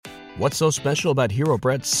What's so special about Hero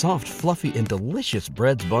Bread's soft, fluffy, and delicious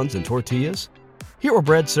breads, buns, and tortillas? Hero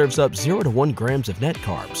Bread serves up 0 to 1 grams of net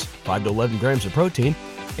carbs, 5 to 11 grams of protein,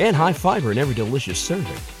 and high fiber in every delicious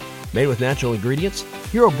serving. Made with natural ingredients,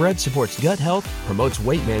 Hero Bread supports gut health, promotes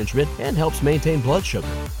weight management, and helps maintain blood sugar.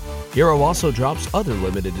 Hero also drops other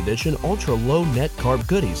limited edition ultra-low net carb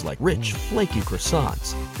goodies like rich, flaky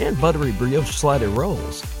croissants and buttery brioche slider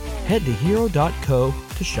rolls. Head to hero.co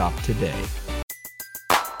to shop today.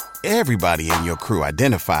 Everybody in your crew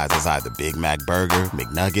identifies as either Big Mac Burger,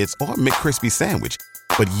 McNuggets, or McCrispy Sandwich.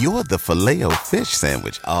 But you're the Filet-O-Fish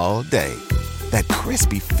Sandwich all day. That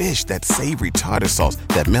crispy fish, that savory tartar sauce,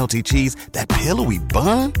 that melty cheese, that pillowy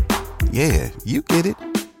bun. Yeah, you get it.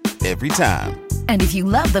 Every time. And if you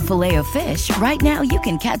love the Filet-O-Fish, right now you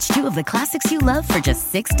can catch 2 of the classics you love for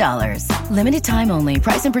just $6. Limited time only.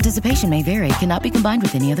 Price and participation may vary. Cannot be combined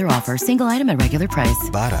with any other offer. Single item at regular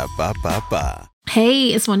price. Ba-da-ba-ba-ba. Hey,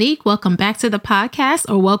 it's Monique. Welcome back to the podcast,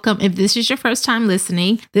 or welcome if this is your first time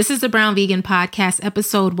listening. This is the Brown Vegan Podcast,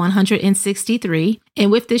 episode 163.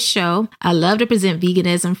 And with this show, I love to present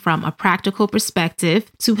veganism from a practical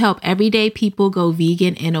perspective to help everyday people go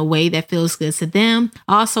vegan in a way that feels good to them.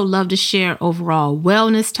 I also love to share overall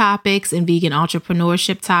wellness topics and vegan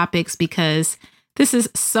entrepreneurship topics because this is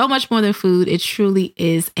so much more than food. It truly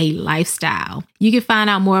is a lifestyle. You can find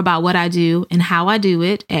out more about what I do and how I do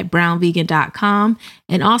it at brownvegan.com.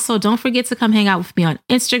 And also don't forget to come hang out with me on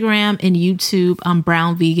Instagram and YouTube. I'm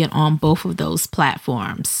Brown Vegan on both of those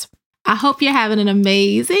platforms. I hope you're having an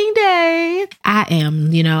amazing day. I am,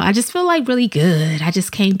 I just feel like really good. I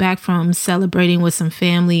just came back from celebrating with some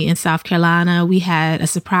family in South Carolina. We had a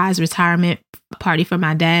surprise retirement party for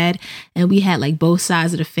my dad, and we had like both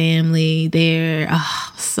sides of the family there.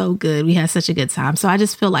 Oh, so good. We had such a good time. So I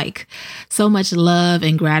just feel like so much love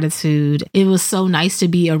and gratitude. It was so nice to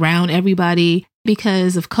be around everybody.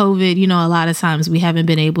 Because of COVID, a lot of times we haven't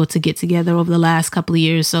been able to get together over the last couple of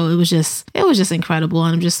years. So it was just incredible.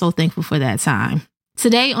 And I'm just so thankful for that time.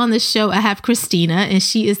 Today on the show, I have Christina, and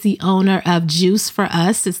she is the owner of Juice for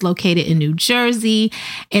Us. It's located in New Jersey.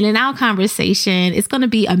 And in our conversation, it's going to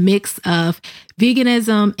be a mix of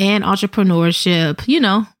veganism and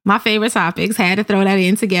entrepreneurship, my favorite topics. Had to throw that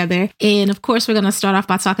in together. And of course, we're going to start off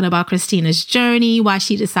by talking about Christina's journey, why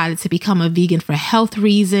she decided to become a vegan for health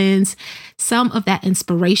reasons. Some of that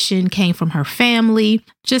inspiration came from her family,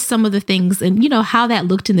 just some of the things and, how that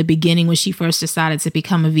looked in the beginning when she first decided to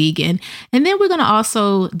become a vegan. And then we're going to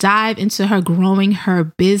also dive into her growing her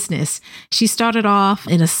business. She started off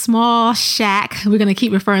in a small shack. We're going to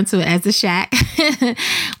keep referring to it as the shack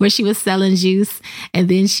where she was selling juice. And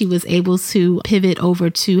then she was able to pivot over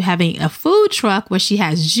to having a food truck where she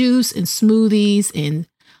has juice and smoothies and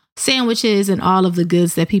sandwiches and all of the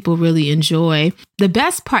goods that people really enjoy. The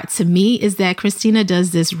best part to me is that Christina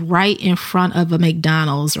does this right in front of a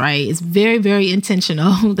McDonald's, right? It's very, very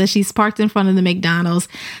intentional that she's parked in front of the McDonald's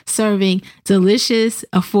serving delicious,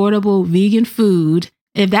 affordable vegan food.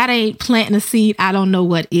 If that ain't planting a seed, I don't know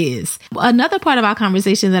what is. Another part of our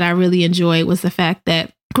conversation that I really enjoyed was the fact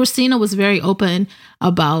that Christina was very open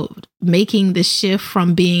about making the shift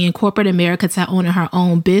from being in corporate America to owning her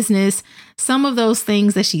own business. Some of those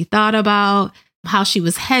things that she thought about, how she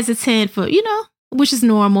was hesitant for, which is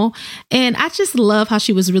normal. And I just love how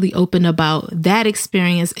she was really open about that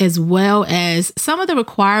experience, as well as some of the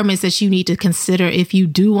requirements that you need to consider if you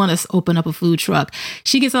do want to open up a food truck.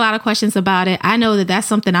 She gets a lot of questions about it. I know that that's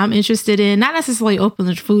something I'm interested in, not necessarily open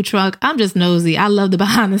a food truck. I'm just nosy. I love the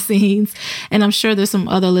behind the scenes. And I'm sure there's some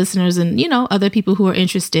other listeners and, other people who are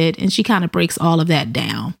interested. And she kind of breaks all of that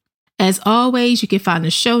down. As always, you can find the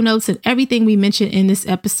show notes and everything we mentioned in this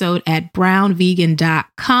episode at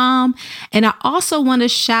brownvegan.com. And I also want to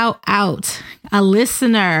shout out a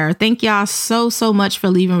listener. Thank y'all so much for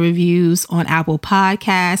leaving reviews on Apple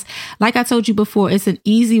Podcasts. Like I told you before, it's an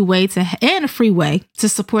easy way and a free way to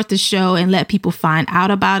support the show and let people find out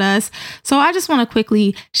about us. So I just want to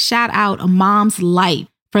quickly shout out Mom's Light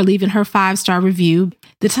for leaving her 5-star review.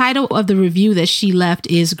 The title of the review that she left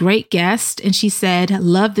is Great Guest. And she said,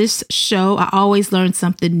 love this show. I always learn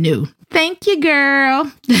something new. Thank you, girl.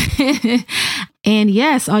 And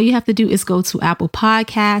yes, all you have to do is go to Apple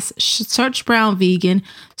Podcasts, search Brown Vegan,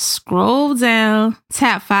 scroll down,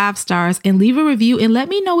 tap 5 stars, and leave a review and let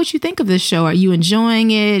me know what you think of this show. Are you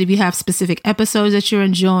enjoying it? If you have specific episodes that you're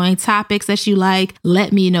enjoying, topics that you like,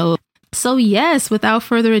 let me know. So yes, without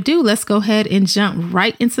further ado, let's go ahead and jump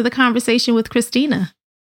right into the conversation with Christina.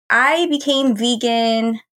 I became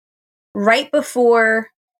vegan right before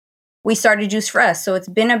we started Juice for Us. So it's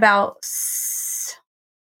been about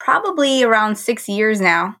probably around 6 years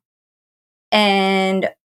now. And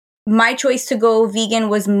my choice to go vegan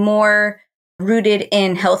was more rooted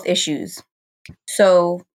in health issues.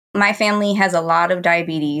 So my family has a lot of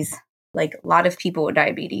diabetes, like a lot of people with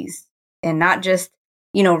diabetes, and not just,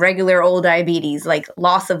 regular old diabetes, like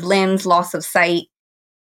loss of limbs, loss of sight.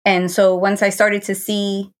 And so once I started to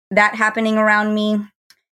see that happening around me,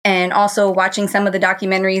 and also watching some of the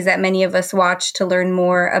documentaries that many of us watch to learn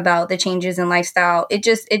more about the changes in lifestyle, it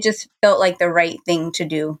just felt like the right thing to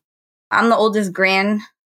do. I'm the oldest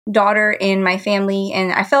granddaughter in my family,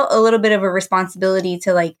 and I felt a little bit of a responsibility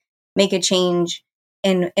to like make a change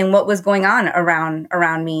in what was going on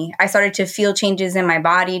around me. I started to feel changes in my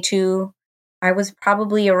body too. I was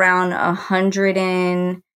probably around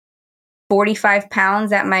 145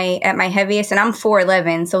 pounds at my heaviest, and I'm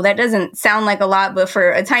 4'11", so that doesn't sound like a lot, but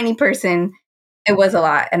for a tiny person, it was a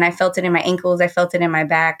lot. And I felt it in my ankles, I felt it in my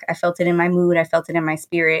back, I felt it in my mood, I felt it in my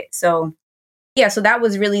spirit. So yeah, so that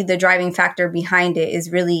was really the driving factor behind it,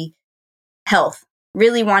 is really health,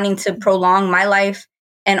 really wanting to prolong my life,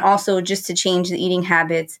 and also just to change the eating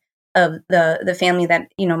habits of the family that,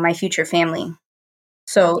 my future family.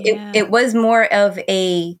 So it was more of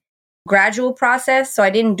a gradual process. So I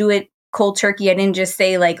didn't do it cold turkey. I didn't just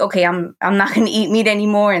say like, okay, I'm not going to eat meat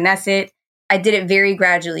anymore and that's it. I did it very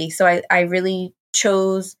gradually. So I really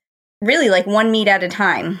chose really like one meat at a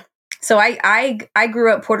time. So I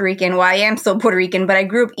grew up Puerto Rican. Well, I am still Puerto Rican, but I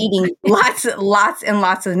grew up eating lots and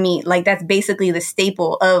lots of meat. Like that's basically the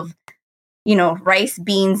staple of, rice,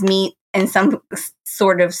 beans, meat, and some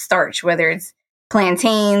sort of starch, whether it's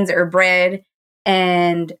plantains or bread.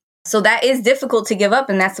 And so that is difficult to give up.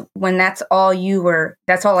 And that's all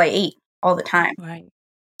I ate all the time. Right.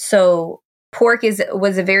 So pork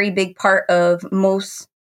was a very big part of most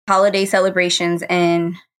holiday celebrations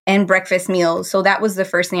and breakfast meals. So that was the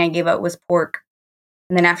first thing I gave up, was pork.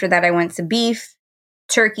 And then after that, I went to beef,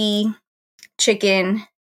 turkey, chicken,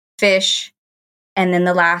 fish. And then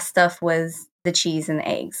the last stuff was the cheese and the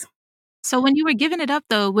eggs. So when you were giving it up,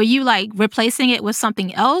 though, were you like replacing it with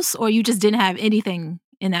something else, or you just didn't have anything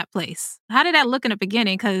in that place? How did that look in the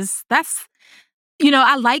beginning? Because that's,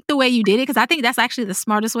 I like the way you did it, because I think that's actually the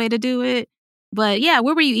smartest way to do it. But yeah,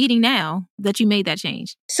 what were you eating now that you made that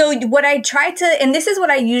change? So what I try to, and this is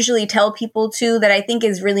what I usually tell people too, that I think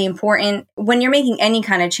is really important when you're making any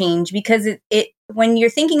kind of change, because it when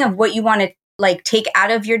you're thinking of what you want to like take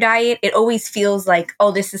out of your diet, it always feels like,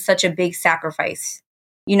 oh, this is such a big sacrifice.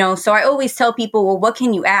 So I always tell people, well, what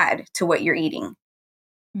can you add to what you're eating?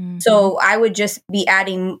 Mm-hmm. So I would just be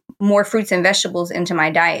adding more fruits and vegetables into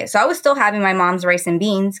my diet. So I was still having my mom's rice and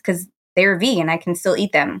beans because they're vegan. I can still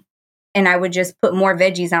eat them. And I would just put more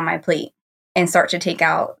veggies on my plate and start to take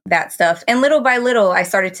out that stuff. And little by little, I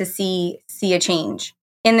started to see a change.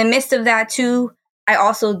 In the midst of that too, I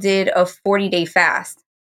also did a 40-day fast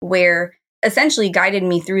where essentially guided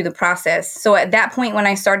me through the process. So at that point, when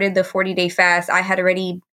I started the 40-day fast, I had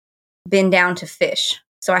already been down to fish.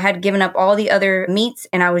 So I had given up all the other meats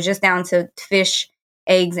and I was just down to fish,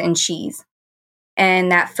 eggs, and cheese.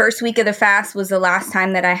 And that first week of the fast was the last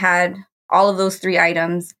time that I had all of those 3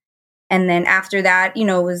 items. And then after that,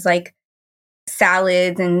 it was like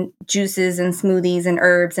salads and juices and smoothies and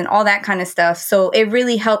herbs and all that kind of stuff. So it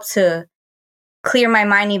really helped to clear my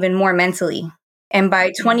mind even more mentally. And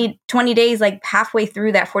by 20 days, like halfway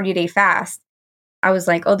through that 40-day fast, I was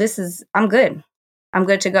like, oh, I'm good. I'm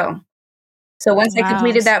good to go. So once I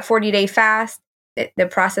completed that 40-day fast, the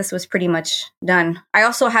process was pretty much done. I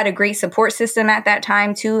also had a great support system at that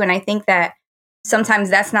time too. And I think that sometimes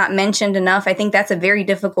that's not mentioned enough. I think that's a very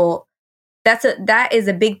difficult, that is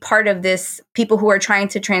a big part of this. People who are trying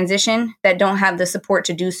to transition that don't have the support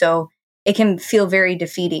to do so, it can feel very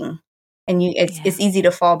defeating. And it's easy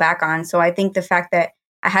to fall back on. So I think the fact that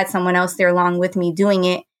I had someone else there along with me doing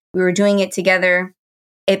it, we were doing it together,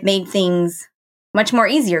 it made things much more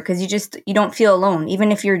easier because you don't feel alone.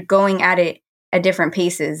 Even if you're going at it at different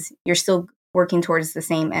paces, you're still working towards the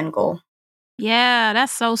same end goal. Yeah,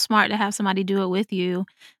 that's so smart to have somebody do it with you.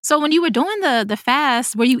 So when you were doing the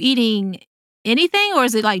fast, were you eating anything, or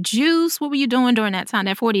is it like juice? What were you doing during that time,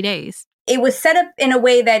 that 40 days? It was set up in a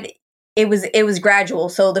way that it was gradual.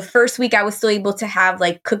 So the first week I was still able to have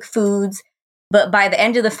like cooked foods, but by the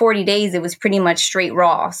end of the 40 days, it was pretty much straight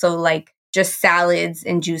raw. So like just salads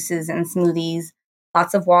and juices and smoothies,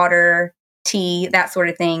 lots of water, tea, that sort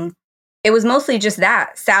of thing. It was mostly just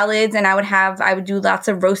that, salads, and I would do lots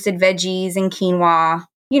of roasted veggies and quinoa,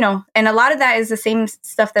 and a lot of that is the same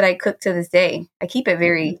stuff that I cook to this day. I keep it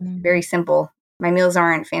very, very simple. My meals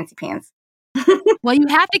aren't fancy pants. Well, you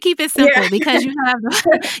have to keep it simple because you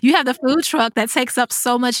have the food truck that takes up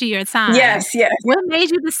so much of your time. Yes. What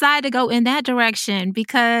made you decide to go in that direction?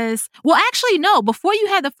 Because, well, actually, no. Before you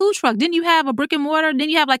had the food truck, didn't you have a brick and mortar? Didn't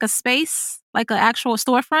you have like a space, like an actual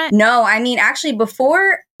storefront? No, I mean, actually,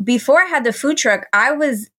 before I had the food truck, I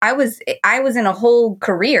was in a whole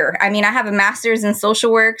career. I mean, I have a master's in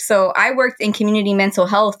social work, so I worked in community mental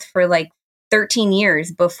health for like 13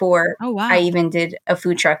 years before I even did a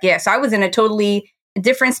food truck. Yeah, so I was in a totally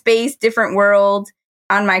different space, different world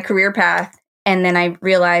on my career path, and then I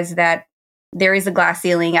realized that there is a glass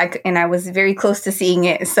ceiling, and I was very close to seeing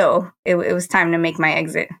it, so it was time to make my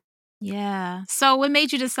exit. Yeah. So what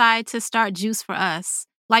made you decide to start Juice for Us?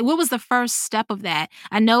 Like, what was the first step of that?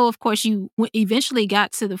 I know, of course, you eventually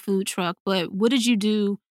got to the food truck, but what did you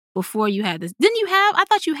do before you had this? Didn't you have, I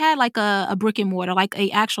thought you had like a brick and mortar, like a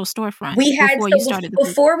actual storefront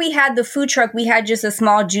before we had the food truck, we had just a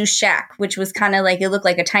small juice shack, which was kind of like, it looked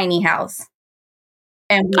like a tiny house.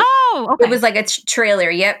 And it was like a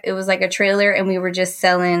trailer. Yep. It was like a trailer. And we were just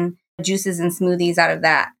selling juices and smoothies out of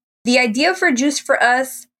that. The idea for Juice for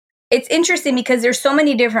Us, it's interesting because there's so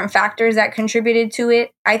many different factors that contributed to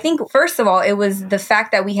it. I think, first of all, it was the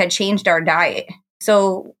fact that we had changed our diet.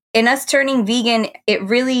 So in us turning vegan,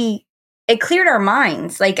 it cleared our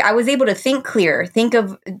minds. Like, I was able to think clear, think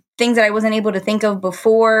of things that I wasn't able to think of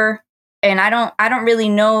before. And I don't really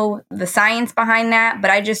know the science behind that,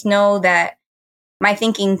 but I just know that my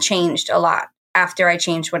thinking changed a lot after I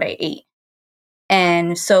changed what I ate.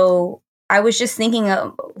 And so I was just thinking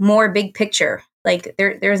of more big picture. Like,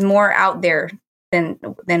 there's more out there than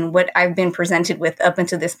what I've been presented with up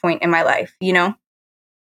until this point in my life, you know?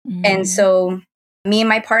 Mm-hmm. And so me and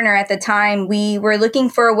my partner at the time, we were looking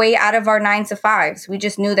for a way out of our 9-to-5s. We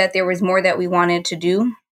just knew that there was more that we wanted to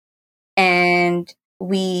do. And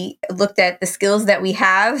we looked at the skills that we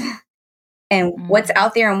have and what's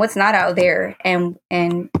out there and what's not out there. And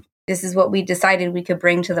this is what we decided we could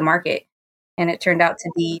bring to the market. And it turned out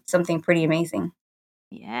to be something pretty amazing.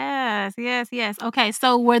 Yes. Okay,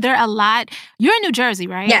 so were there a lot? You're in New Jersey,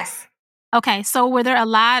 right? Yes. Okay, so were there a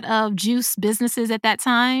lot of juice businesses at that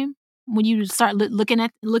time when you start looking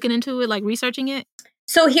into it, like researching it?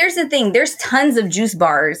 So here's the thing. There's tons of juice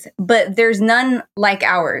bars, but there's none like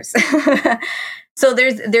ours. So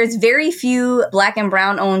there's very few Black and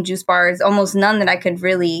brown owned juice bars, almost none that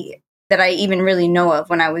I even really know of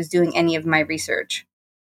when I was doing any of my research.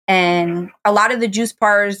 And a lot of the juice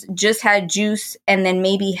bars just had juice and then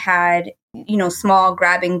maybe had, small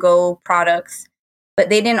grab and go products, but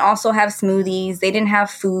they didn't also have smoothies. They didn't have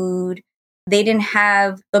food. They didn't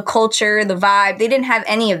have the culture, the vibe. They didn't have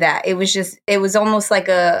any of that. It was almost like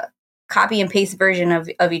a copy and paste version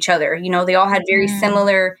of each other. They all had very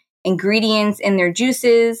similar ingredients in their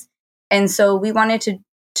juices. And so we wanted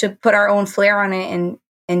to put our own flair on it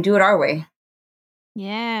and do it our way.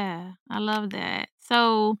 Yeah, I love that.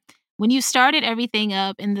 So when you started everything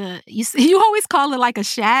up you always call it like a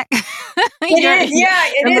shack.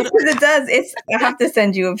 It is because it does. I have to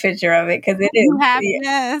send you a picture of it because it is.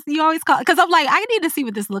 Yes, you always call it because I'm like, I need to see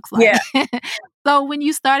what this looks like. Yeah. So when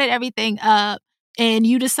you started everything up and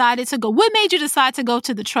you decided to go, what made you decide to go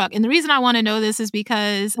to the truck? And the reason I want to know this is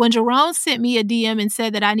because when Jerome sent me a DM and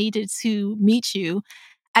said that I needed to meet you,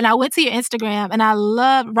 and I went to your Instagram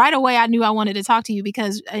and right away I knew I wanted to talk to you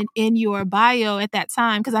because in your bio at that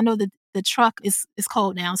time, because I know that the truck is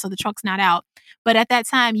cold now, so the truck's not out. But at that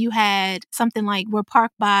time you had something like, we're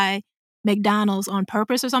parked by McDonald's on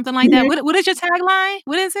purpose or something like that. What is your tagline?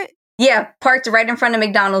 What is it? Yeah, parked right in front of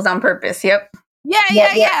McDonald's on purpose. Yep.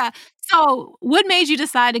 Yeah. So what made you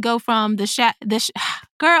decide to go from the shack,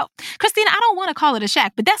 girl, Christina, I don't want to call it a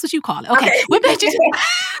shack, but that's what you call it. Okay. What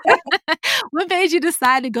made you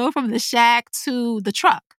decide to go from the shack to the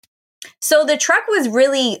truck? So the truck was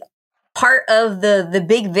really part of the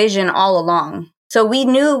big vision all along. So we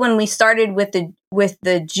knew when we started with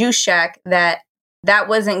the juice shack that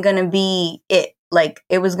wasn't going to be it. Like,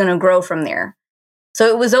 it was going to grow from there. So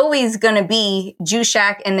it was always going to be Juice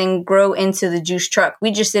Shack and then grow into the juice truck.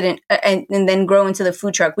 We just didn't, and then grow into the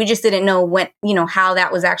food truck. We just didn't know when, how that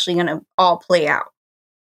was actually going to all play out.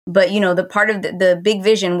 But, the part of the big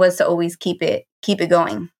vision was to always keep it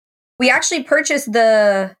going. We actually purchased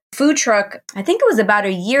the food truck. I think it was about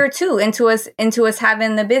a year or two into us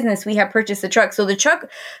having the business. We had purchased the truck. So the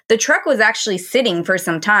truck was actually sitting for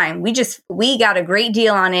some time. We got a great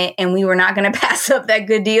deal on it and we were not going to pass up that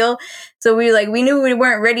good deal. So we knew we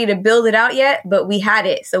weren't ready to build it out yet, but we had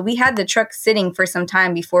it. So we had the truck sitting for some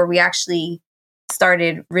time before we actually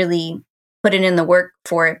started really putting in the work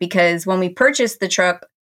for it. Because when we purchased the truck,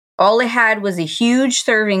 All it had was a huge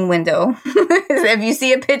serving window. If you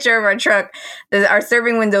see a picture of our truck, our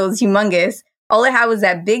serving window is humongous. All it had was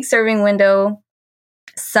that big serving window.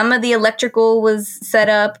 Some of the electrical was set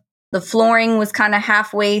up. The flooring was kind of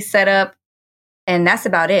halfway set up. And that's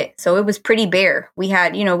about it. So it was pretty bare. We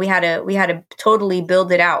had to totally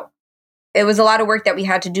build it out. It was a lot of work that we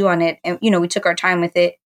had to do on it. And, we took our time with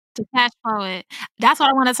it. To cash flow it. That's what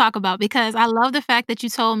I want to talk about, because I love the fact that you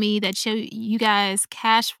told me that you guys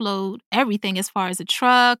cash flowed everything as far as a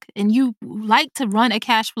truck, and you like to run a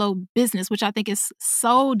cash flow business, which I think is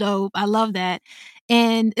so dope. I love that.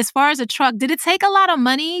 And as far as a truck, did it take a lot of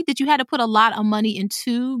money? Did you have to put a lot of money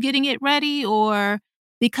into getting it ready? Or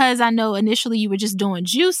because I know initially you were just doing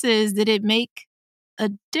juices, did it make a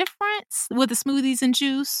difference with the smoothies and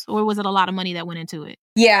juice, or was it a lot of money that went into it?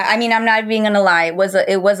 Yeah, I mean, I'm not even gonna lie. It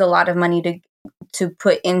was a lot of money to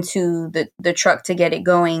put into the truck to get it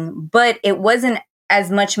going, but it wasn't as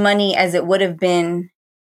much money as it would have been,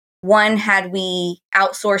 one, had we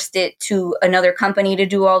outsourced it to another company to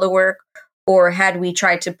do all the work, or had we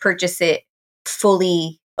tried to purchase it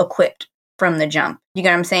fully equipped from the jump. You get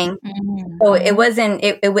what I'm saying? Mm-hmm. So it wasn't,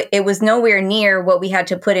 it was nowhere near what we had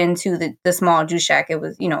to put into the small juice shack. It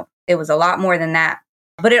was, it was a lot more than that.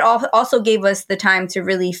 But it also gave us the time to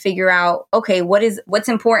really figure out, okay, what's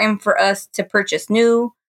important for us to purchase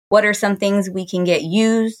new? What are some things we can get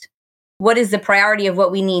used? What is the priority of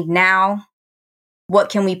what we need now? What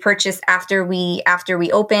can we purchase after we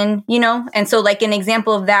open, And so, like, an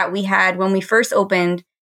example of that, we had, when we first opened,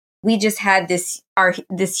 we just had this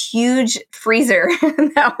huge freezer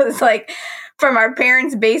that was like from our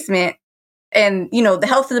parents' basement. And, the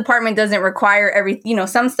health department doesn't require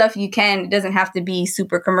some stuff you can, it doesn't have to be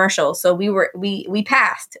super commercial. So we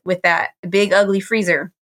passed with that big, ugly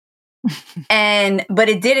freezer. But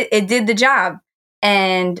it did the job.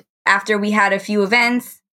 And after we had a few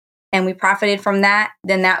events and we profited from that,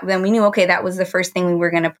 then we knew, okay, that was the first thing we were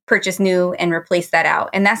going to purchase new and replace that out.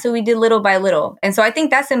 And that's what we did little by little. And so I think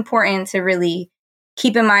that's important to really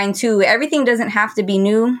keep in mind too. Everything doesn't have to be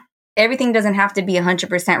new. Everything doesn't have to be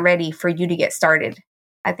 100% ready for you to get started.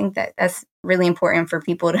 I think that's really important for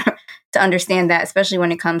people to understand that, especially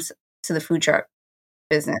when it comes to the food truck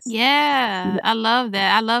business. Yeah, I love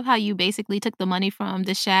that. I love how you basically took the money from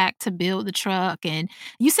the shack to build the truck. And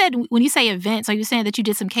you said, when you say events, are you saying that you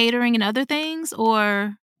did some catering and other things,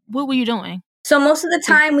 or what were you doing? So most of the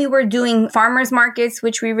time we were doing farmers markets,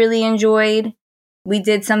 which we really enjoyed. We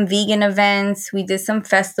did some vegan events. We did some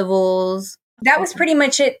festivals. That was pretty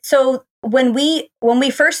much it. So when we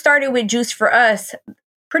first started with Juice for Us,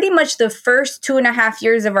 pretty much the first 2.5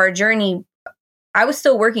 years of our journey, I was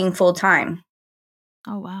still working full time.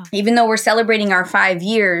 Oh, wow. Even though we're celebrating our 5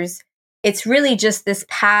 years, it's really just these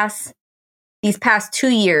past 2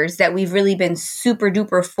 years that we've really been super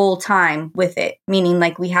duper full time with it. Meaning,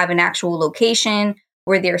 like, we have an actual location.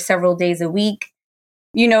 We're there several days a week.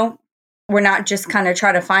 We're not just kind of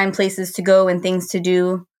try to find places to go and things to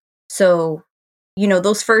do. So,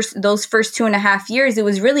 those first 2.5 years, it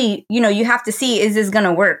was really, you have to see, is this going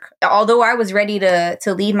to work? Although I was ready to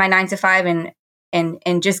leave my 9-to-5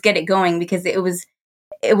 and just get it going, because it was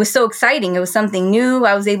so exciting. It was something new.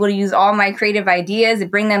 I was able to use all my creative ideas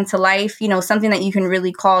and bring them to life, something that you can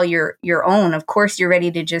really call your own. Of course, you're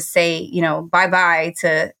ready to just say, bye-bye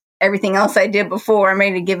to everything else I did before. I'm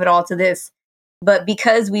ready to give it all to this. But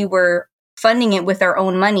because we were funding it with our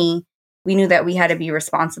own money, we knew that we had to be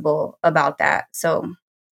responsible about that. So,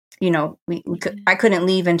 I couldn't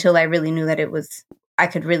leave until I really knew that I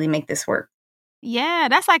could really make this work. Yeah,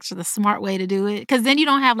 that's actually the smart way to do it. Because then you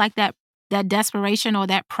don't have like that desperation or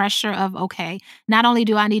that pressure of, okay, not only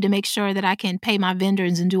do I need to make sure that I can pay my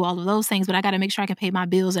vendors and do all of those things, but I got to make sure I can pay my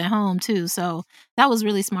bills at home too. So that was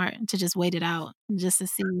really smart to just wait it out just to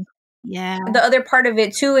see. Yeah. The other part of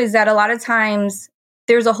it too is that a lot of times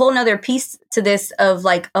there's a whole nother piece to this of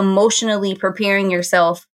like emotionally preparing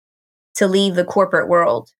yourself to leave the corporate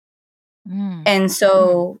world. And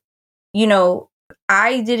so,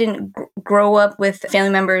 I didn't grow up with family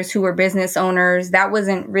members who were business owners. That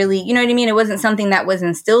wasn't really, you know what I mean? It wasn't something that was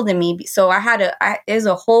instilled in me. So there's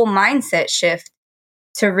a whole mindset shift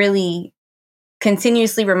to really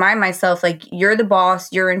continuously remind myself, like, you're the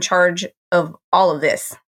boss, you're in charge of all of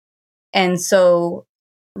this. And so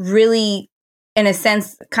really, in a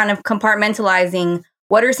sense, kind of compartmentalizing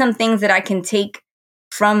what are some things that I can take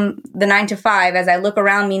from the 9-to-5 as I look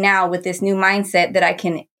around me now with this new mindset that I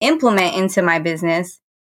can implement into my business,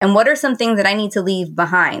 and what are some things that I need to leave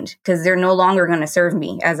behind because they're no longer going to serve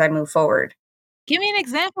me as I move forward. Give me an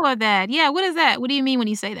example of that. Yeah, what is that? What do you mean when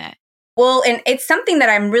you say that? Well, and it's something that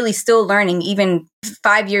I'm really still learning even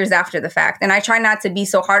 5 years after the fact. And I try not to be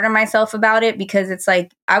so hard on myself about it because it's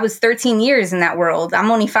like I was 13 years in that world.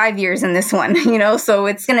 I'm only 5 years in this one, so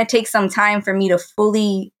it's going to take some time for me to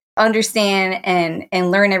fully understand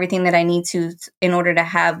and learn everything that I need to in order to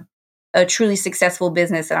have a truly successful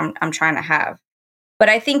business that I'm trying to have. But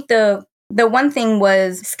I think the one thing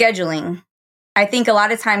was scheduling. I think a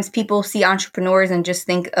lot of times people see entrepreneurs and just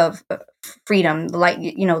think of freedom. Like,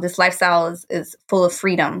 this lifestyle is full of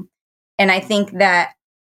freedom. And I think that,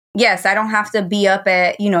 yes, I don't have to be up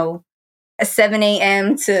at, 7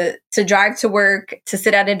 a.m. to drive to work, to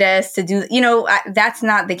sit at a desk, to do, that's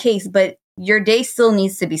not the case. But your day still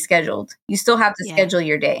needs to be scheduled. You still have to schedule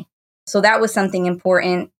your day. So that was something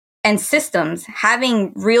important. And systems,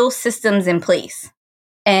 having real systems in place.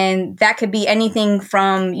 And that could be anything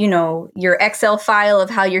from, your Excel file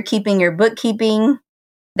of how you're keeping your bookkeeping.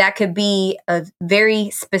 That could be a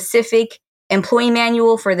very specific employee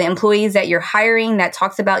manual for the employees that you're hiring that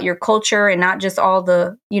talks about your culture and not just all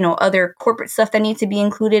the, other corporate stuff that needs to be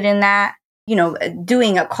included in that.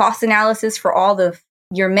 Doing a cost analysis for all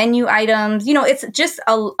your menu items. It's just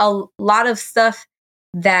a lot of stuff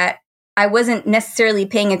that I wasn't necessarily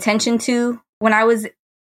paying attention to when I was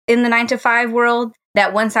in the 9-to-5 world.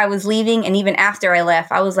 That once I was leaving and even after I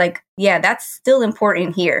left, I was like, yeah, that's still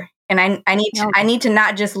important here. And I need to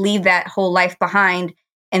not just leave that whole life behind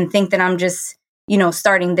and think that I'm just,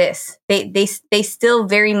 starting this. They still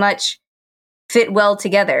very much fit well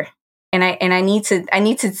together. And I need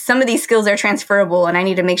to, some of these skills are transferable and I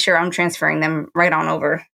need to make sure I'm transferring them right on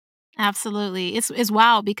over. Absolutely. It's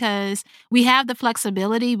wild because we have the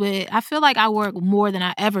flexibility, but I feel like I work more than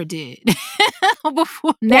I ever did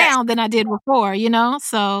before now than I did before,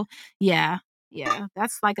 So yeah,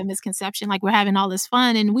 that's like a misconception. Like we're having all this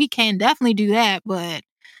fun and we can definitely do that, but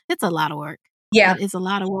it's a lot of work. Yeah. It's a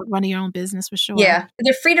lot of work running your own business for sure. Yeah.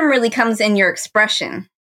 The freedom really comes in your expression.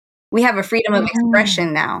 We have a freedom of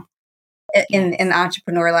expression now in the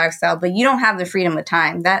entrepreneur lifestyle, but you don't have the freedom of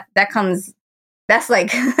time. That comes. That's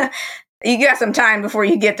like, you got some time before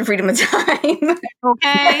you get the freedom of time.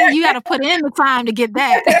 Okay. You got to put in the time to get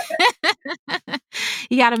that.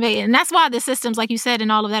 You got to make it. And that's why the systems, like you said,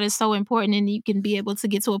 and all of that is so important. And you can be able to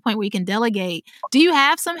get to a point where you can delegate. Do you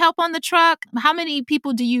have some help on the truck? How many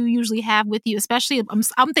people do you usually have with you? Especially,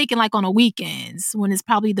 I'm thinking like on a weekends when it's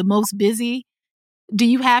probably the most busy. Do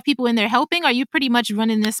you have people in there helping? Or are you pretty much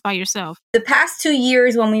running this by yourself? The past 2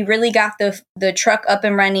 years when we really got the truck up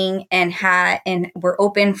and running and we're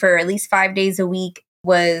open for at least 5 days a week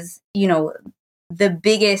was, the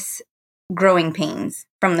biggest growing pains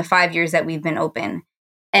from the 5 years that we've been open.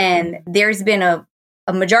 And there's been a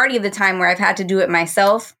majority of the time where I've had to do it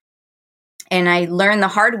myself. And I learned the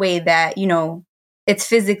hard way that, it's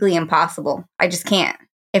physically impossible. I just can't.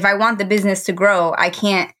 If I want the business to grow, I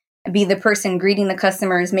can't be the person greeting the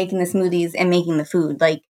customers, making the smoothies and making the food.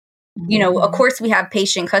 Like, of course we have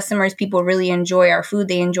patient customers. People really enjoy our food.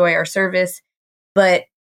 They enjoy our service. But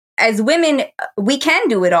as women, we can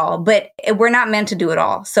do it all, but we're not meant to do it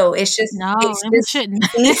all. So it's just, we shouldn't.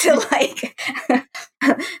 We need to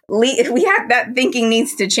we have that thinking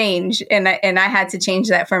needs to change. And I had to change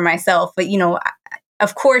that for myself. But,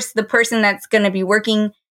 of course, the person that's going to be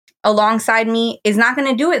working alongside me is not going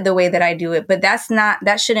to do it the way that I do it. But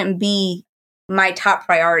that shouldn't be my top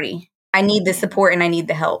priority. I need the support and I need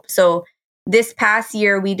the help. So this past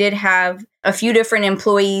year, we did have a few different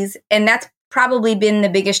employees, and that's probably been the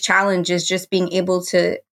biggest challenge, is just being able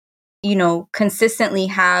to, consistently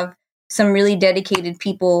have some really dedicated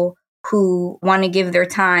people who want to give their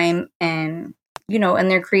time and,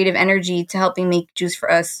 and their creative energy to helping make Juice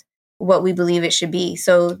for Us what we believe it should be.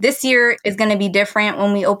 So this year is going to be different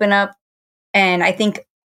when we open up. And I think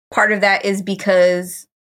part of that is because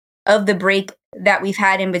of the break that we've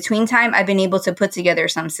had in between time. I've been able to put together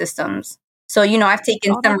some systems. So, I've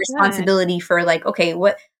taken some responsibility for like, okay,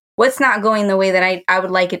 what's not going the way that I would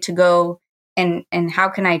like it to go, and how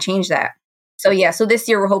can I change that? So yeah, so this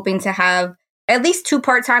year we're hoping to have at least 2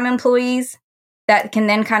 part-time employees that can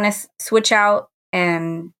then kind of switch out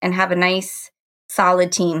and have a nice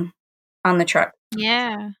solid team on the truck.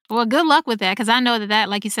 Yeah. Well, good luck with that, because I know that,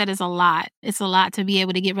 like you said, is a lot. It's a lot to be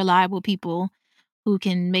able to get reliable people who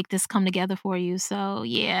can make this come together for you. So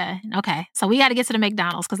yeah. Okay. So we got to get to the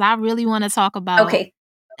McDonald's, because I really want to talk about. Okay.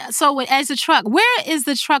 So as the truck, where is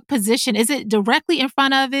the truck positioned? Is it directly in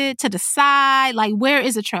front of it, to the side? Like, where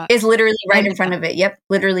is the truck? It's literally right in front of it. Yep.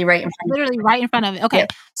 Literally right in front of it. Literally right in front of it. Okay.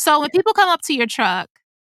 Yep. So when people come up to your truck,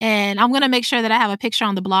 and I'm going to make sure that I have a picture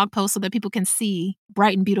on the blog post so that people can see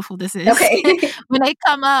bright and beautiful this is. Okay. When they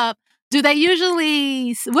come up, Do they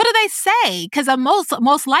usually, what do they say? Because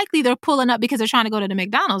most likely they're pulling up because they're trying to go to the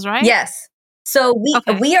McDonald's, right? Yes. So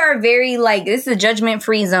we are very like, this is a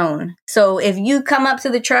judgment-free zone. So if you come up to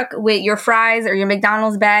the truck with your fries or your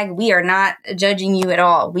McDonald's bag, we are not judging you at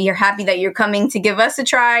all. We are happy that you're coming to give us a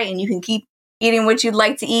try, and you can keep eating what you'd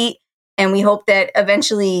like to eat. And we hope that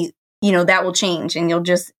eventually, that will change and you'll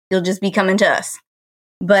just be coming to us.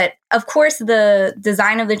 But of course, the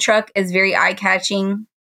design of the truck is very eye-catching.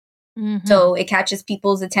 Mm-hmm. So it catches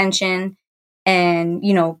people's attention. And,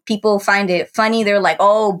 people find it funny. They're like,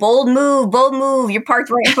 oh, bold move. You're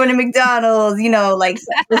parked right in front of McDonald's, like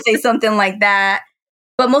to say something like that.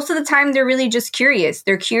 But most of the time, they're really just curious.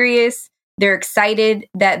 They're curious. They're excited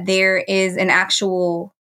that there is an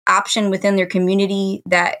actual option within their community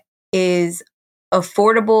that is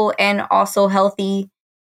affordable and also healthy.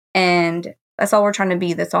 And that's all we're trying to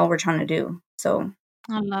be. That's all we're trying to do. So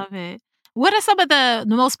I love it. What are some of the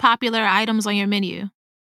most popular items on your menu?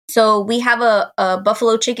 So we have a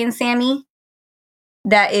buffalo chicken Sammy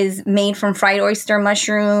that is made from fried oyster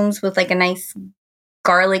mushrooms with like a nice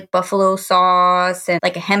garlic buffalo sauce and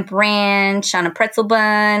like a hemp ranch on a pretzel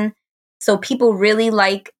bun. So people really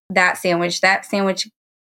like that sandwich. That sandwich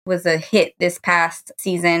was a hit this past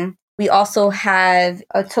season. We also have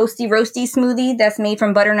a toasty roasty smoothie that's made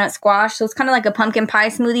from butternut squash. So it's kind of like a pumpkin pie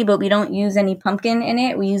smoothie, but we don't use any pumpkin in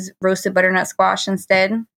it. We use roasted butternut squash instead.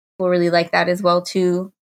 People really like that as well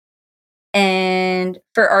too. And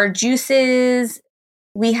for our juices,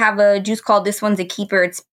 we have a juice called, this one's a keeper.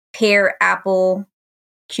 It's pear, apple,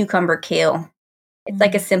 cucumber, kale. It's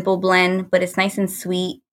like a simple blend, but it's nice and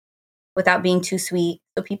sweet without being too sweet.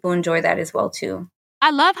 So people enjoy that as well too.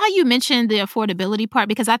 I love how you mentioned the affordability part,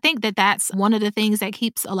 because I think that that's one of the things that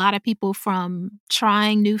keeps a lot of people from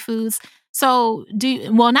trying new foods. So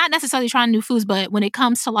not necessarily trying new foods, but when it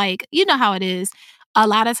comes to like, you know how it is, a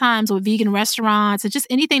lot of times with vegan restaurants and just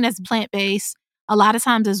anything that's plant-based, a lot of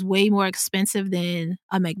times is way more expensive than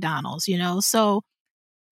a McDonald's, So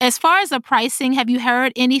as far as the pricing, have you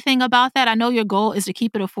heard anything about that? I know your goal is to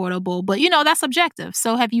keep it affordable, but that's subjective.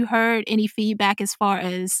 So have you heard any feedback as far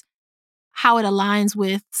as how it aligns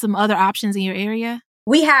with some other options in your area?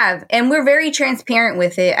 We have, and we're very transparent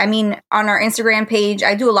with it. I mean, on our Instagram page,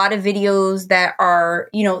 I do a lot of videos that are,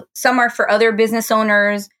 some are for other business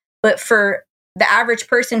owners, but for the average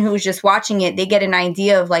person who's just watching it, they get an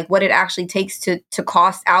idea of like what it actually takes to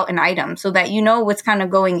cost out an item so that what's kind of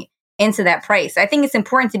going into that price. I think it's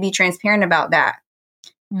important to be transparent about that.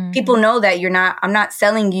 Mm-hmm. People know that I'm not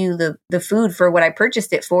selling you the food for what I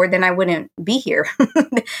purchased it for, then I wouldn't be here.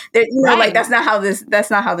 Right. Like that's not how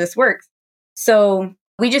this works. So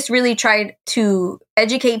we just really tried to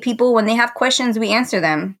educate people. When they have questions, we answer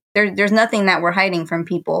them. There's nothing that we're hiding from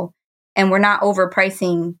people, and we're not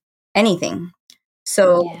overpricing anything.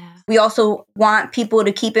 So we also want people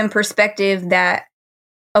to keep in perspective that,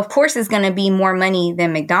 of course, it's going to be more money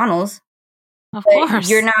than McDonald's. Of course.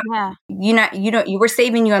 We're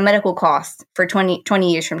saving you a medical cost for 20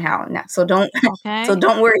 years from now. So don't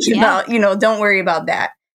worry about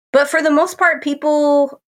that. But for the most part,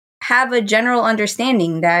 people have a general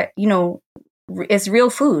understanding that, it's real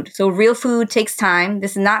food. So real food takes time.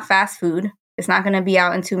 This is not fast food. It's not going to be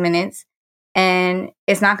out in 2 minutes, and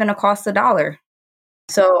it's not going to cost $1.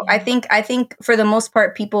 So I think for the most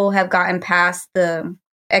part, people have gotten past the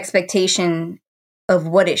expectation of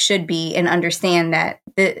what it should be and understand that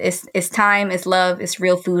it's time, it's love, it's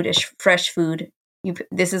real food, it's fresh food.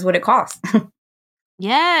 This is what it costs.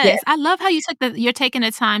 Yes. Yeah. I love how you're taking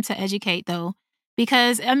the time to educate though,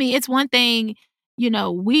 because I mean, it's one thing,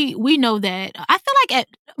 we know that I feel like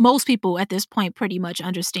most people at this point pretty much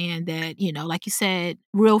understand that, like you said,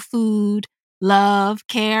 real food, love,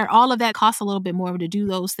 care, all of that costs a little bit more to do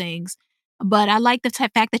those things. But I like the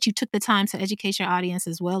fact that you took the time to educate your audience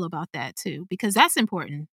as well about that too, because that's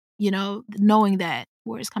important, knowing that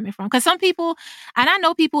where it's coming from. Because some people, and I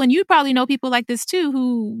know people, and you probably know people like this too,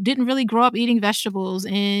 who didn't really grow up eating vegetables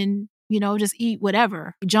and, just eat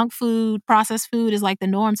whatever. Junk food, processed food is like the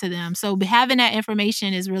norm to them. So having that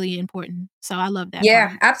information is really important. So I love that.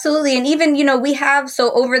 Yeah, absolutely. And even, we have,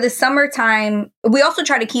 so over the summertime, we also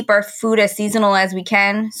try to keep our food as seasonal as we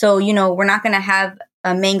can. So, we're not going to have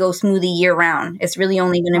a mango smoothie year round. It's really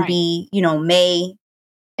only going to be, May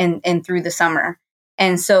and through the summer.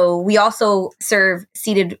 And so we also serve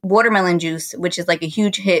seeded watermelon juice, which is like a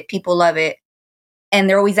huge hit. People love it. And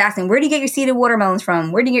they're always asking, where do you get your seeded watermelons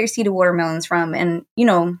from? Where do you get your seeded watermelons from? And,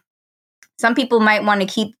 some people might want to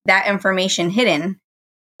keep that information hidden,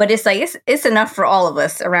 but it's like, it's enough for all of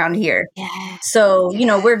us around here. Yes. So,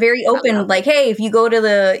 we're very open. Like, hey, if you go to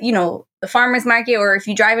the farmer's market, or if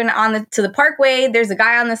you drive in to the parkway, there's a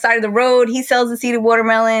guy on the side of the road. He sells the seeded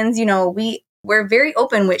watermelons. We're very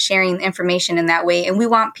open with sharing information in that way. And we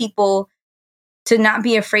want people to not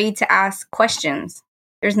be afraid to ask questions.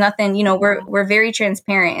 There's nothing, we're very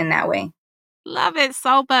transparent in that way. Love it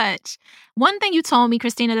so much. One thing you told me,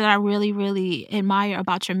 Christina, that I really, really admire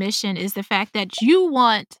about your mission is the fact that you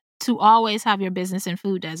want to always have your business in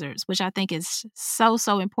food deserts, which I think is so,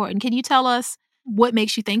 so important. Can you tell us what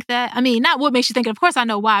makes you think that? I mean, not what makes you think it. Of course, I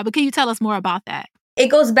know why, but can you tell us more about that? It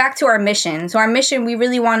goes back to our mission. So our mission, we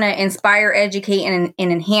really want to inspire, educate, and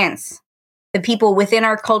enhance the people within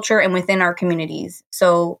our culture and within our communities.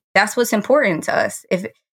 So that's what's important to us. If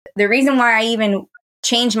the reason why I even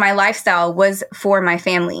changed my lifestyle was for my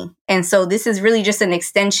family. And so this is really just an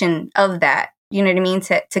extension of that, you know what I mean?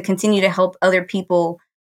 To continue to help other people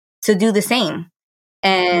to do the same.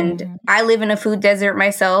 And I live in a food desert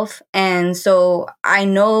myself. And so I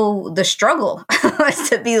know the struggle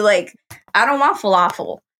to be like, I don't want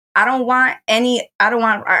falafel. I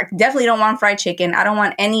definitely don't want fried chicken. I don't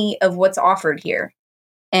want any of what's offered here.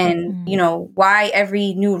 And, why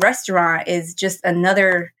every new restaurant is just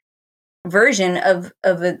another version of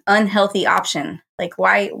an unhealthy option. Like,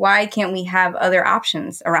 why can't we have other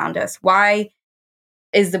options around us? Why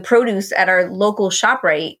is the produce at our local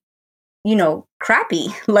ShopRite, crappy?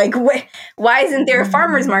 Like, why isn't there a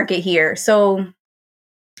farmer's market here? So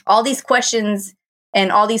all these questions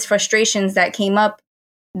and all these frustrations that came up,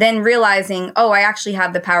 then realizing, I actually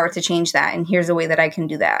have the power to change that. And here's a way that I can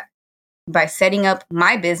do that by setting up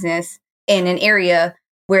my business in an area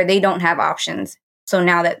where they don't have options. So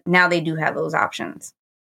now they do have those options.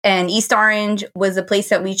 And East Orange was a place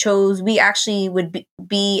that we chose. We actually would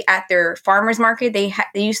be at their farmer's market. They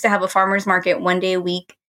used to have a farmer's market one day a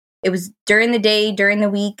week. It was during the day, during the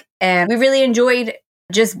week. And we really enjoyed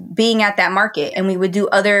just being at that market. And we would do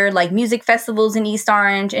other like music festivals in East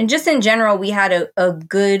Orange. And just in general, we had a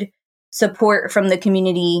good support from the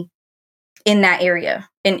community in that area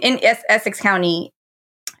and in Essex County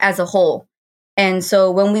as a whole. And so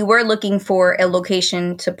when we were looking for a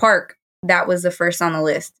location to park, that was the first on the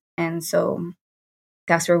list. And so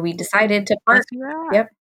that's where we decided to park. Yep.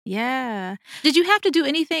 Yeah. Did you have to do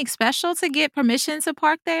anything special to get permission to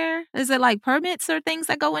park there? Is it like permits or things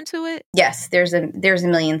that go into it? Yes, there's a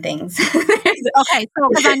million things. Okay, so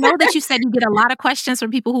because I know that you said you get a lot of questions from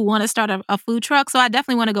people who want to start a food truck, so I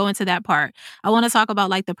definitely want to go into that part. I want to talk about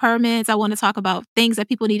like the permits. I want to talk about things that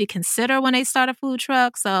people need to consider when they start a food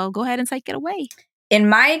truck. So go ahead and take it away. In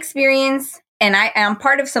my experience, and I am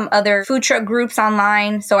part of some other food truck groups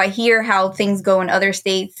online, so I hear how things go in other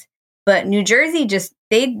states. But New Jersey just,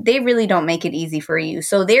 they really don't make it easy for you.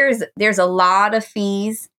 So there's a lot of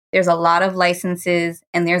fees, there's a lot of licenses,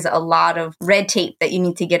 and there's a lot of red tape that you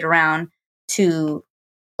need to get around to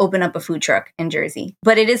open up a food truck in Jersey.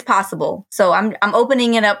 But it is possible. So I'm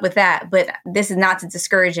opening it up with that. But this is not to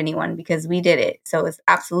discourage anyone because we did it. So it's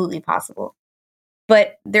absolutely possible.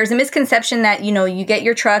 But there's a misconception that, you get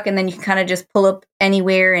your truck and then you can kind of just pull up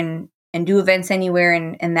anywhere and do events anywhere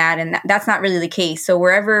and that's not really the case. So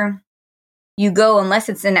wherever you go, unless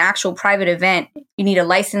it's an actual private event, you need a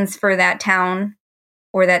license for that town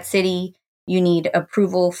or that city. You need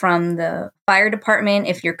approval from the fire department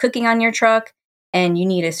if you're cooking on your truck, and you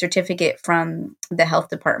need a certificate from the health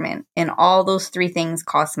department. And all those three things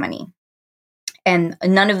cost money. And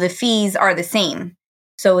none of the fees are the same.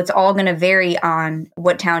 So it's all going to vary on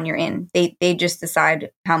what town you're in. They just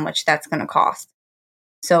decide how much that's going to cost.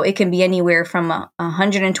 So it can be anywhere from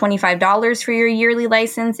 $125 for your yearly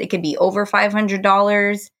license. It could be over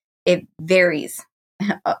 $500. It varies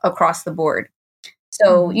across the board.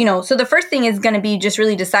 So, so the first thing is going to be just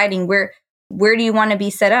really deciding where do you want to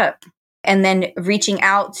be set up? And then reaching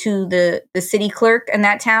out to the city clerk in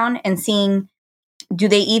that town and seeing, do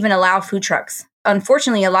they even allow food trucks?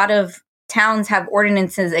 Unfortunately, a lot of towns have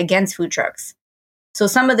ordinances against food trucks. So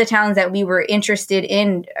some of the towns that we were interested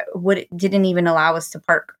in didn't even allow us to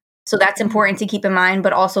park. So that's important to keep in mind,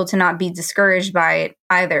 but also to not be discouraged by it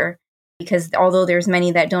either, because although there's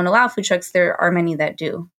many that don't allow food trucks, there are many that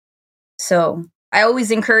do. So I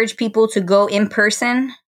always encourage people to go in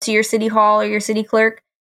person to your city hall or your city clerk,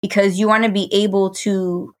 because you want to be able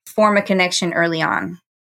to form a connection early on.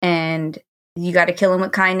 And you got to kill them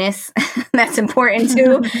with kindness. That's important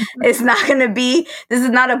too. This is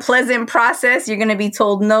not a pleasant process. You're going to be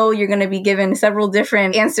told no. You're going to be given several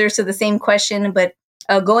different answers to the same question. But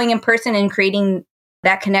going in person and creating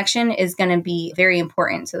that connection is going to be very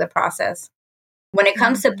important to the process. When it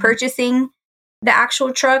comes to purchasing the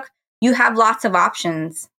actual truck, you have lots of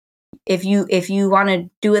options. If you want to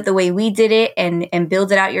do it the way we did it and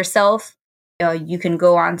build it out yourself, You can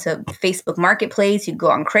go onto Facebook Marketplace, you go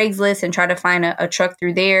on Craigslist and try to find a truck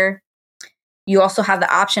through there. You also have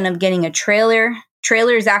the option of getting a trailer.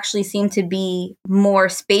 Trailers actually seem to be more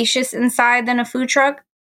spacious inside than a food truck.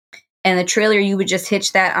 And the trailer, you would just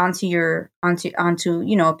hitch that onto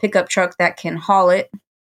a pickup truck that can haul it,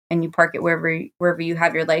 and you park it wherever you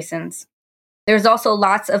have your license. There's also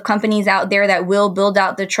lots of companies out there that will build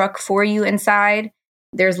out the truck for you inside.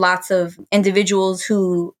 There's lots of individuals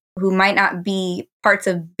who might not be parts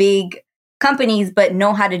of big companies, but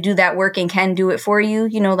know how to do that work and can do it for you,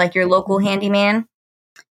 like your local handyman.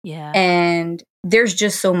 Yeah. And there's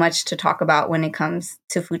just so much to talk about when it comes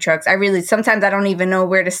to food trucks. Sometimes I don't even know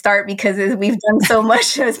where to start because we've done so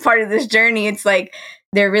much as part of this journey. It's like,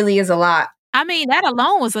 there really is a lot. I mean, that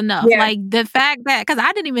alone was enough. Yeah. Like the fact that, because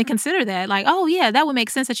I didn't even consider that. Like, oh yeah, that would make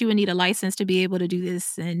sense that you would need a license to be able to do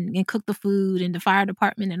this and cook the food and the fire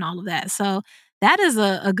department and all of that. So that is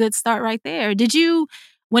a good start right there. Did you,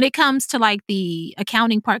 when it comes to like the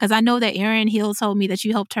accounting part, because I know that Erin Hill told me that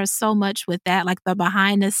you helped her so much with that, like the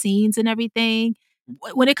behind the scenes and everything.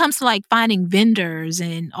 When it comes to like finding vendors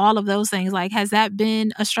and all of those things, like has that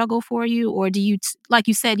been a struggle for you? Or do you, like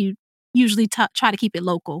you said, you usually try to keep it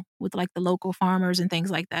local with like the local farmers and things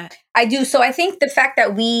like that? I do. So I think the fact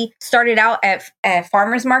that we started out at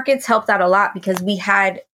farmers markets helped out a lot because we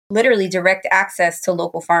had literally direct access to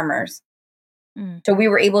local farmers. So we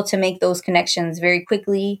were able to make those connections very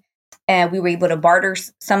quickly, and we were able to barter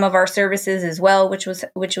some of our services as well, which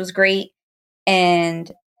was great. And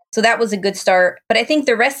so that was a good start. But I think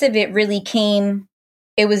the rest of it really came,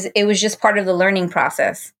 it was just part of the learning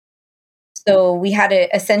process. So we had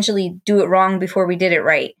to essentially do it wrong before we did it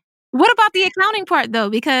right. What about the accounting part though?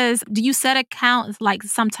 Because do you set accounts like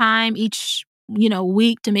sometime each,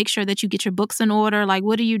 week to make sure that you get your books in order? Like,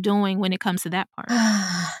 what are you doing when it comes to that part?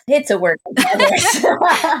 It's a work in progress.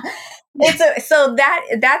 So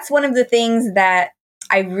that's one of the things that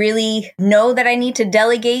I really know that I need to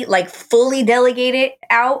delegate, like fully delegate it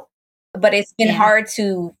out. But it's been hard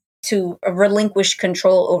to relinquish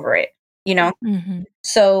control over it, Mm-hmm.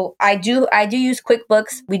 So I do use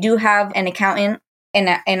QuickBooks. We do have an accountant, and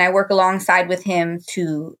I work alongside with him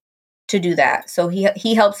to do that. So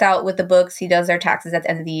he helps out with the books. He does our taxes at the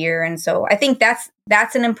end of the year. And so I think that's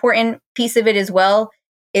an important piece of it as well,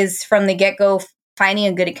 is from the get-go, finding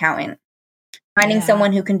a good accountant, finding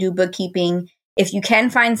someone who can do bookkeeping. If you can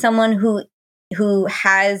find someone who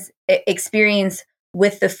has experience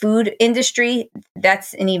with the food industry,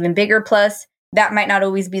 that's an even bigger plus. That might not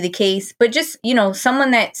always be the case, but just,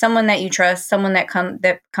 someone that you trust, someone that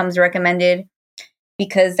comes recommended,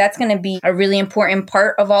 because that's going to be a really important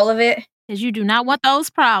part of all of it. Because you do not want those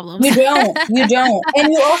problems. You don't.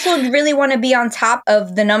 And you also really want to be on top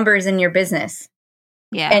of the numbers in your business.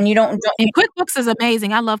 Yeah. And you don't. And QuickBooks is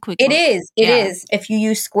amazing. I love QuickBooks. It is. It is. If you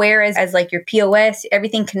use Square as like your POS,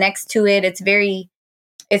 everything connects to it. It's very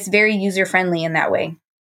user friendly in that way.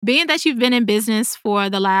 Being that you've been in business for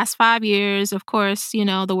the last 5 years, of course,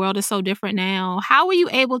 the world is so different now. How were you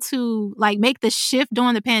able to like make the shift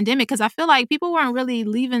during the pandemic? Because I feel like people weren't really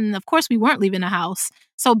leaving. Of course, we weren't leaving the house.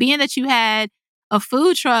 So being that you had a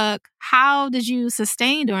food truck, how did you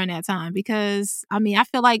sustain during that time? Because I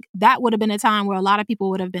feel like that would have been a time where a lot of people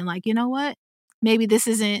would have been like, you know what, maybe this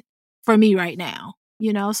isn't for me right now.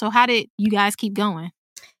 So how did you guys keep going?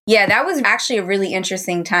 Yeah, that was actually a really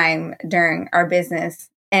interesting time during our business.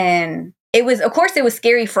 And it was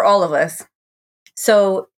scary for all of us.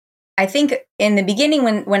 So I think in the beginning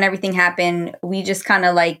when everything happened, we just kind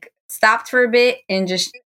of like stopped for a bit and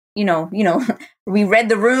just, we read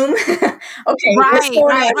the room. Okay, what's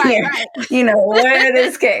going on here?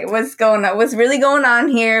 Right. What's going on? What's really going on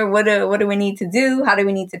here? What do we need to do? How do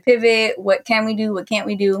we need to pivot? What can we do? What can't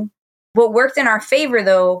we do? What worked in our favor,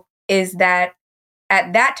 though, is that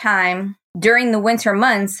at that time, during the winter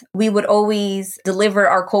months, we would always deliver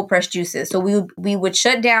our cold pressed juices. So we would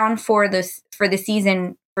shut down for the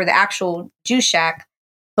season for the actual juice shack,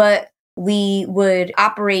 but we would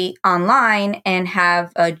operate online and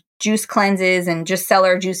have juice cleanses and just sell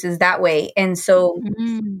our juices that way. And so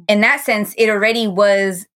in that sense, it already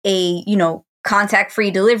was a,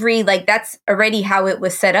 contact-free delivery. Like that's already how it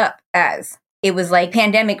was set up as. It was like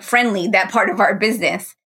pandemic friendly, that part of our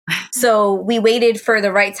business. So we waited for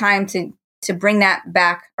the right time to bring that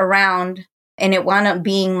back around, and it wound up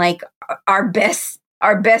being like our best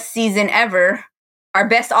season ever, our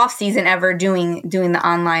best off season ever doing the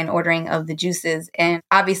online ordering of the juices. And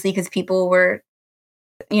obviously because people were,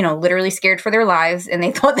 literally scared for their lives and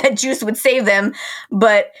they thought that juice would save them,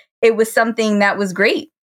 but it was something that was great.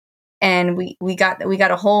 And we got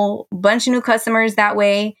a whole bunch of new customers that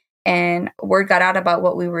way. and word got out about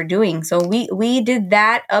what we were doing. So we did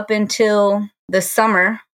that up until the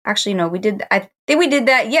summer. Actually, no, I think we did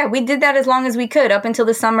that. Yeah, we did that as long as we could up until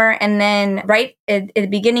the summer. And then right at the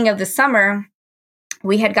beginning of the summer,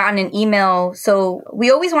 we had gotten an email. So we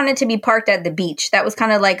always wanted to be parked at the beach. That was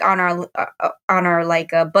kind of like on our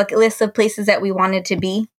like bucket list of places that we wanted to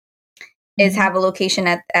be, is have a location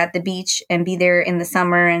at the beach and be there in the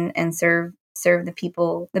summer and serve the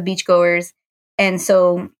people, the beachgoers. And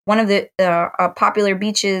so one of the popular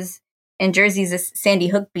beaches in Jersey is Sandy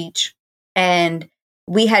Hook Beach. And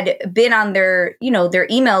we had been on their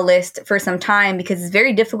email list for some time because it's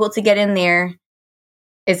very difficult to get in there.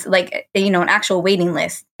 It's like, an actual waiting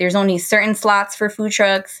list. There's only certain slots for food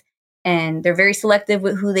trucks, and they're very selective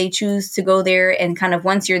with who they choose to go there. And kind of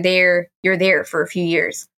once you're there for a few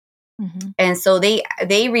years. Mm-hmm. And so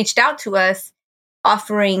they reached out to us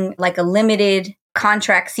offering like a limited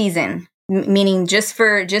contract season, meaning just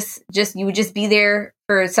you would just be there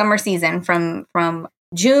for summer season from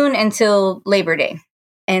June until Labor Day.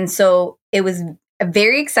 And so it was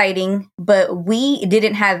very exciting, but we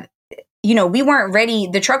didn't have, we weren't ready.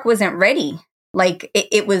 The truck wasn't ready. Like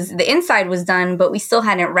it was, the inside was done, but we still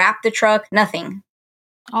hadn't wrapped the truck, nothing.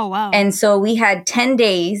 Oh, wow. And so we had 10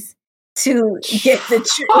 days to get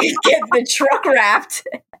the truck wrapped,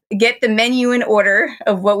 get the menu in order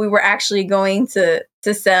of what we were actually going to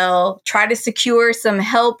sell, try to secure some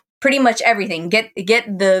help, pretty much everything, get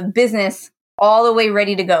the business all the way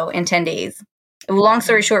ready to go in 10 days. Long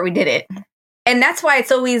story short, we did it. And that's why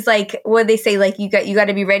it's always like, what they say, like you got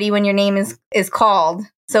to be ready when your name is called.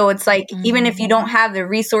 So it's like, even if you don't have the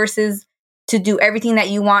resources to do everything that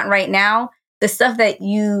you want right now, the stuff that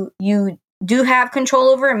you do have control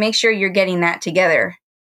over, make sure you're getting that together,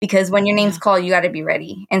 because when your name's called, you got to be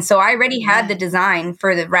ready. And so I already had the design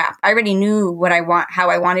for the wrap. I already knew how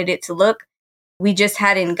I wanted it to look. We just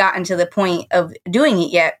hadn't gotten to the point of doing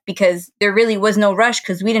it yet, because there really was no rush,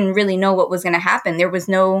 because we didn't really know what was going to happen.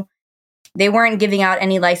 They weren't giving out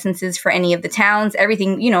any licenses for any of the towns.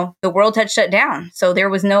 Everything, the world had shut down. So there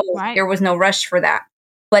was no rush for that.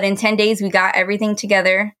 But in 10 days, we got everything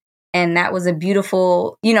together. And that was a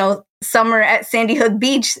beautiful, summer at Sandy Hook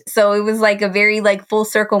Beach. So it was like a very like full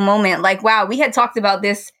circle moment. Like, wow, we had talked about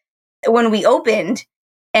this when we opened,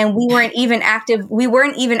 and we weren't even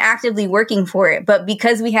actively working for it. But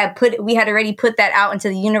because we had already put that out into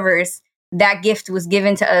the universe, that gift was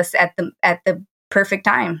given to us at the perfect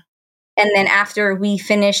time. And then after we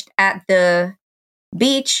finished at the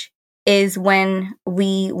beach is when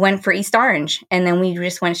we went for East Orange. And then we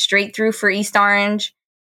just went straight through for East Orange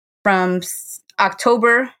from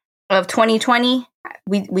October of 2020.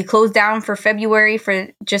 We closed down for February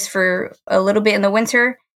for a little bit in the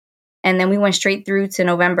winter. And then we went straight through to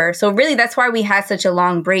November. So really, that's why we had such a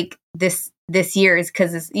long break this year, is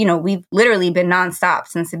because, we've literally been nonstop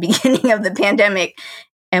since the beginning of the pandemic.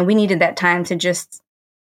 And we needed that time to just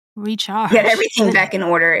recharge, get everything back in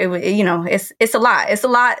order. It's a lot. It's a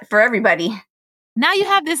lot for everybody. Now you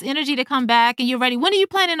have this energy to come back and you're ready. When are you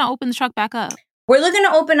planning to open the truck back up? We're looking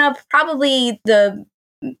to open up probably the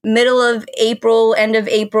middle of April, end of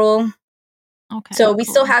April. Okay. So we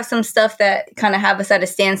still have some stuff that kind of have us at a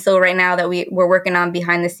standstill right now that we're working on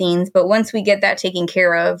behind the scenes. But once we get that taken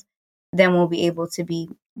care of, then we'll be able to be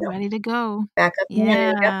ready to go back up.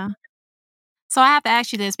 Yeah. So I have to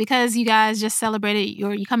ask you this, because you guys just celebrated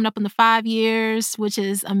you're coming up on the 5 years, which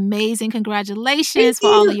is amazing. Congratulations for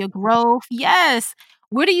all of your growth. Yes.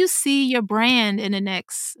 Where do you see your brand in the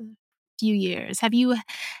next few years? Have you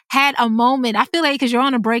had a moment? I feel like because you're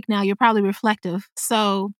on a break now, you're probably reflective.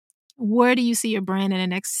 So where do you see your brand in the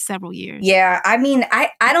next several years? Yeah, I mean, I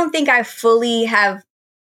don't think I fully have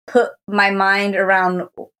put my mind around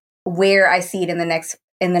where I see it in the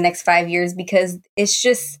next 5 years, because it's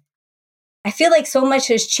just, I feel like so much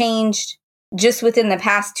has changed just within the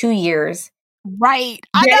past 2 years. Right.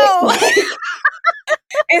 I know.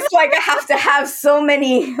 It's like I have to have so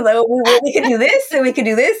many, like, we could do this, and we could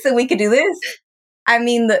do this, and we could do this. I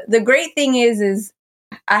mean, the great thing is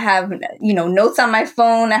I have, notes on my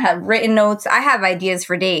phone. I have written notes. I have ideas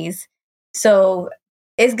for days. So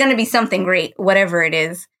it's going to be something great, whatever it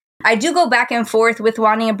is. I do go back and forth with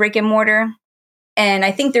wanting a brick and mortar. And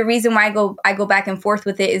I think the reason why I go back and forth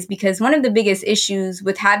with it is because one of the biggest issues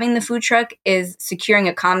with having the food truck is securing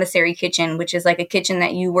a commissary kitchen, which is like a kitchen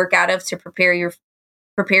that you work out of to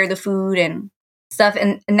prepare the food and stuff.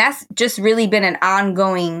 And that's just really been an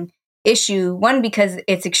ongoing issue. One, because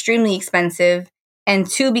it's extremely expensive. And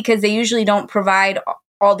two, because they usually don't provide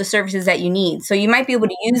all the services that you need. So you might be able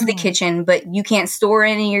to use the kitchen, but you can't store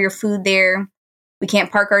any of your food there. We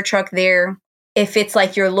can't park our truck there. If it's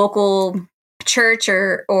like your local church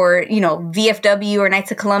or VFW or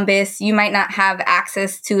Knights of Columbus, you might not have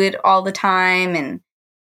access to it all the time. And,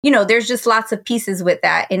 there's just lots of pieces with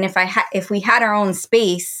that. And if we had our own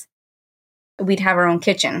space, we'd have our own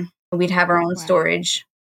kitchen, we'd have our own storage,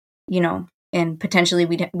 and potentially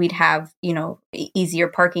we'd have, easier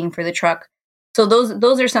parking for the truck. So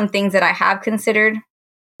those are some things that I have considered.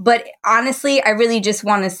 But honestly, I really just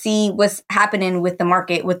want to see what's happening with the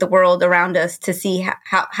market, with the world around us, to see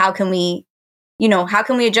how can we, how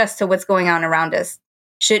can we adjust to what's going on around us?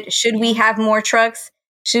 Should we have more trucks?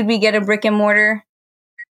 Should we get a brick and mortar?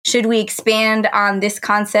 Should we expand on this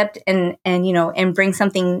concept and bring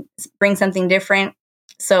something different?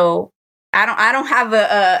 So I don't have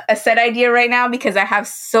a set idea right now because I have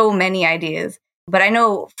so many ideas. But I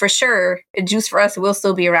know for sure Juice for Us will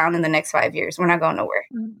still be around in the next 5 years. We're not going nowhere.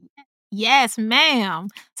 Yes, ma'am.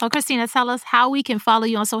 So Christina, tell us how we can follow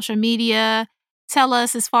you on social media. Tell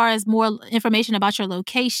us as far as more information about your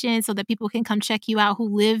location so that people can come check you out who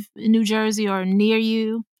live in New Jersey or near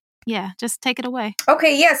you. Yeah, just take it away.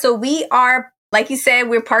 Okay, yeah. So we are, like you said,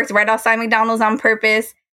 we're parked right outside McDonald's on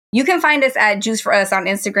purpose. You can find us at Juice for Us on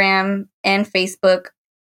Instagram and Facebook.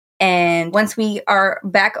 And once we are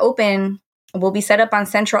back open, we'll be set up on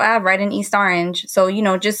Central Ave right in East Orange. So,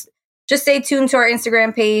 just stay tuned to our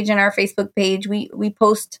Instagram page and our Facebook page. We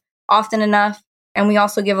post often enough. And we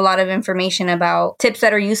also give a lot of information about tips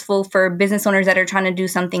that are useful for business owners that are trying to do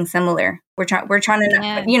something similar. We're trying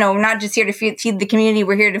to, we're not just here to feed the community.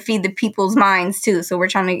 We're here to feed the people's minds too. So we're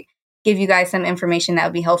trying to give you guys some information that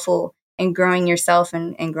would be helpful in growing yourself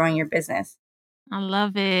and growing your business. I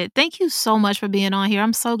love it. Thank you so much for being on here.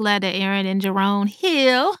 I'm so glad that Erin and Jerome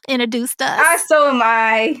Hill introduced us. So am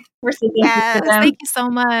I. We're so thankful for them. Thank you so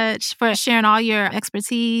much for sharing all your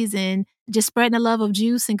expertise and just spreading the love of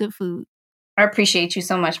juice and good food. I appreciate you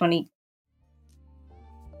so much, Monique.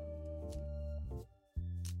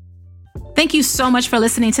 Thank you so much for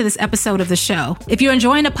listening to this episode of the show. If you're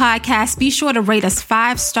enjoying the podcast, be sure to rate us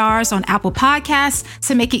 5 stars on Apple Podcasts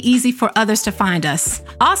to make it easy for others to find us.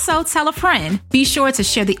 Also, tell a friend. Be sure to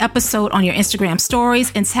share the episode on your Instagram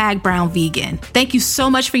stories and tag Brown Vegan. Thank you so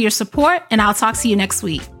much for your support, and I'll talk to you next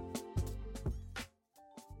week.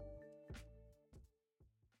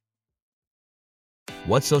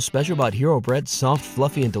 What's so special about Hero Bread's soft,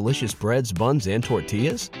 fluffy, and delicious breads, buns, and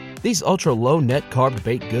tortillas? These ultra-low net-carb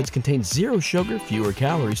baked goods contain 0 sugar, fewer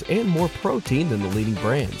calories, and more protein than the leading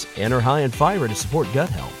brands, and are high in fiber to support gut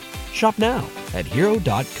health. Shop now at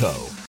Hero.co.